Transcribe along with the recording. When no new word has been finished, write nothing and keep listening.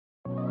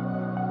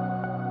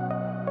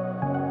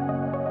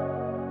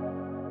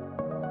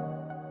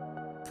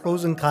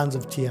Pros and cons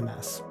of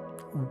TMS.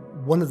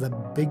 One of the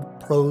big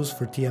pros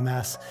for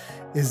TMS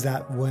is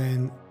that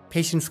when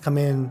patients come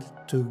in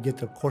to get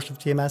their course of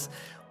TMS,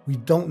 we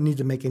don't need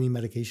to make any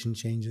medication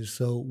changes.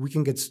 So we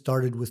can get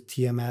started with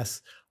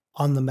TMS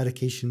on the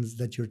medications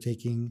that you're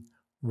taking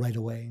right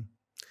away.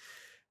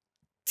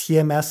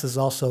 TMS is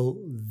also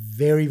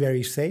very,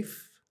 very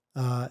safe.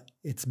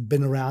 It's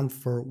been around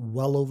for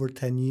well over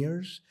 10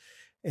 years.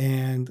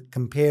 And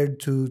compared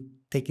to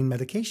taking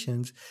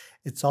medications,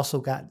 it's also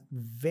got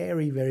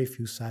very, very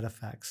few side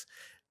effects.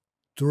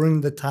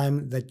 During the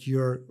time that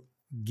you're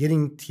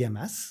getting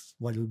TMS,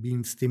 while you're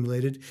being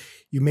stimulated,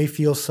 you may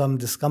feel some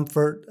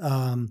discomfort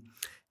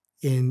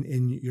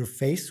in your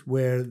face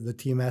where the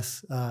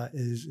TMS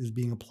is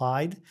being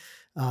applied,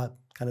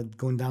 kind of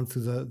going down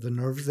through the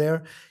nerves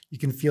there. You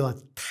can feel a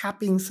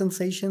tapping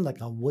sensation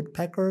like a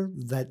woodpecker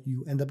that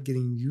you end up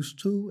getting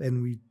used to,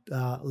 and we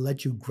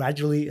let you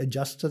gradually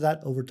adjust to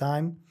that over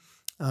time.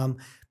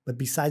 But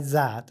besides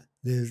that,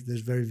 there's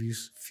very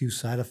few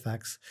side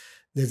effects.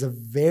 There's a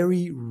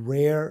very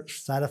rare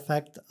side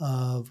effect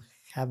of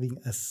having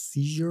a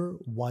seizure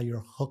while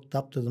you're hooked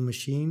up to the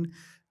machine.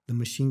 The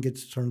machine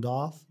gets turned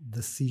off,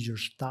 the seizure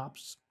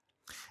stops.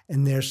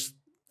 And there's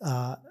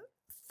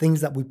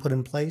things that we put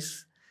in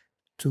place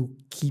to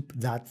keep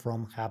that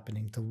from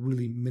happening, to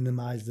really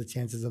minimize the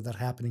chances of that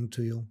happening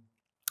to you.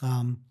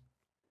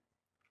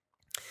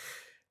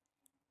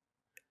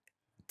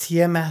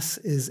 TMS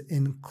is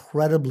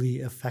incredibly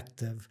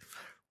effective.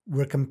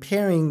 We're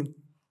comparing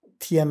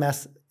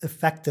TMS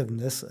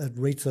effectiveness at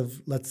rates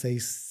of, let's say,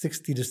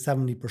 60 to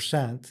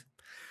 70%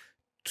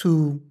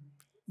 to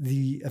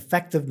the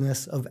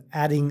effectiveness of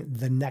adding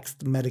the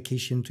next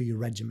medication to your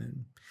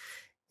regimen.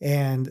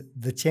 And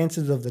the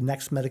chances of the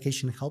next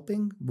medication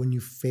helping when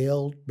you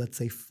failed, let's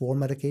say, 4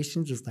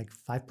 medications is like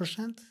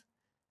 5%.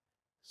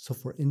 So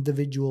for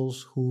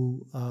individuals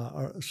who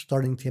are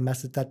starting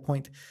TMS at that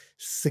point,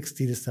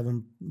 60 to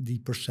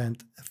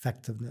 70%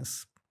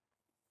 effectiveness.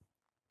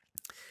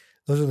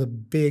 Those are the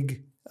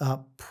big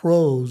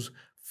pros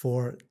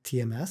for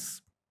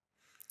TMS.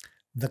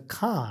 The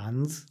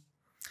cons,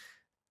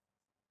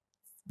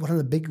 one of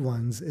the big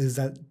ones is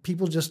that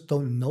people just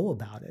don't know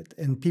about it.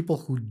 And people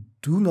who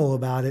do know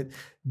about it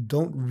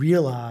don't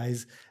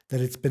realize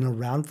that it's been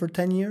around for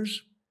 10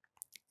 years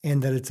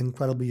and that it's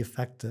incredibly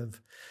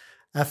effective.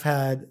 I've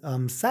had,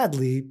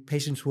 sadly,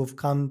 patients who have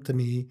come to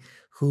me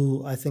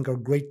who I think are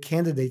great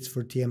candidates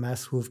for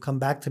TMS, who have come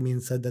back to me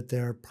and said that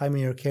their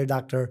primary care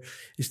doctor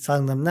is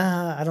telling them,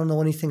 nah, I don't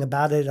know anything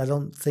about it. I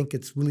don't think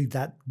it's really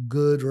that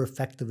good or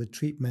effective a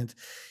treatment.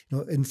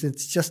 And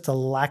it's just a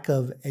lack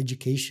of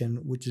education,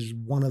 which is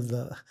one of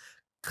the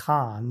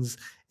cons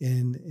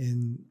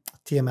in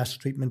TMS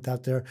treatment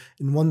out there,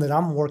 and one that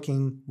I'm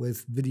working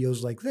with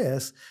videos like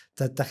this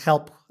to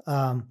help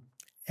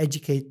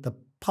educate the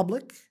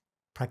public,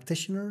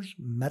 practitioners,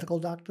 medical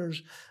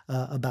doctors,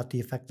 about the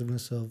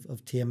effectiveness of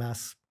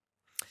TMS.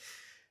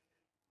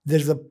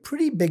 There's a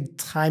pretty big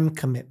time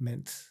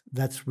commitment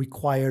that's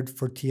required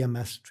for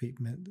TMS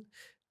treatment.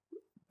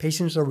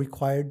 Patients are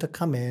required to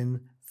come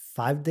in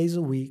 5 days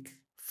a week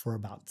for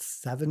about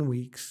 7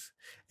 weeks.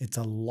 It's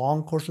a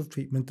long course of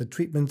treatment. The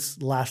treatments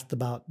last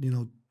about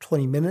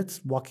 20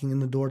 minutes. Walking in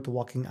the door to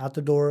walking out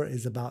the door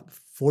is about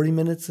 40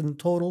 minutes in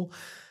total.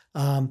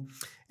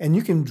 And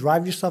you can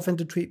drive yourself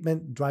into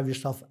treatment, drive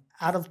yourself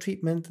out of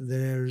treatment.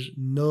 There's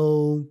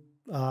no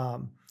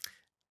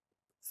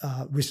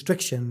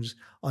restrictions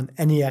on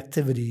any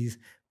activities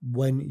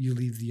when you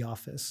leave the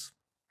office.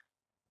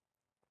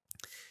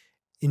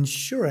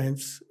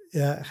 Insurance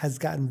has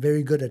gotten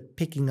very good at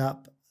picking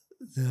up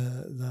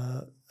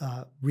the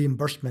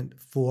reimbursement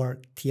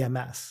for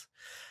TMS.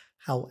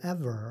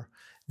 However,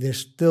 there's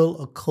still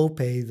a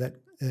copay that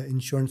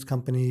insurance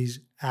companies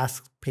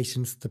ask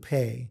patients to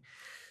pay.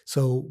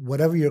 So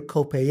whatever your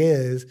copay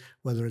is,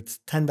 whether it's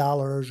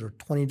 $10 or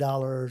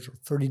 $20 or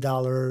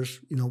 $30,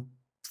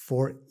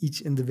 for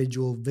each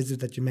individual visit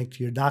that you make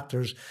to your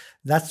doctors,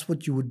 that's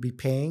what you would be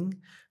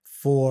paying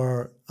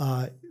for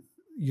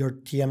your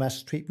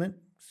TMS treatment.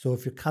 So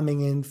if you're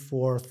coming in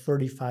for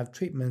 35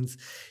 treatments,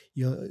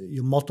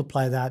 you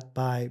multiply that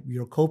by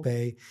your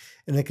copay,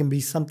 and it can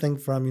be something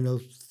from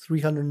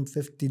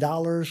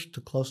 $350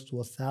 to close to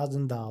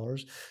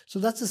 $1,000. So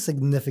that's a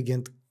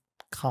significant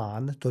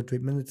con to a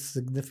treatment. It's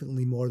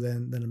significantly more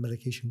than a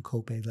medication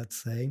copay, let's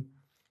say.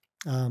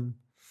 And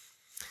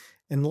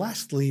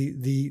lastly,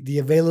 the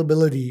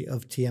availability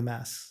of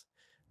TMS.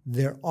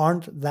 There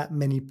aren't that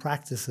many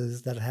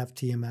practices that have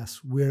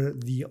TMS. We're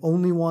the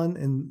only one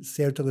in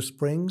Saratoga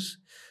Springs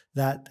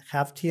that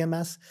have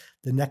TMS.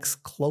 The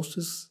next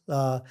closest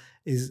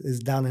is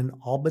down in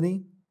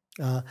Albany,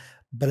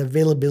 but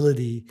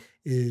availability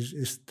is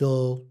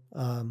still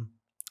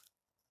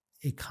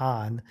a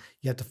con.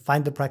 You have to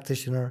find the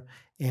practitioner,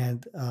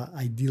 and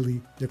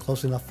ideally they're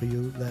close enough for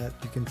you that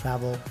you can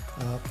travel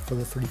for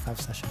the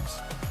 35 sessions.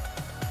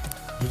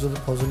 Those are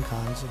the pros and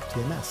cons of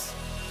TMS.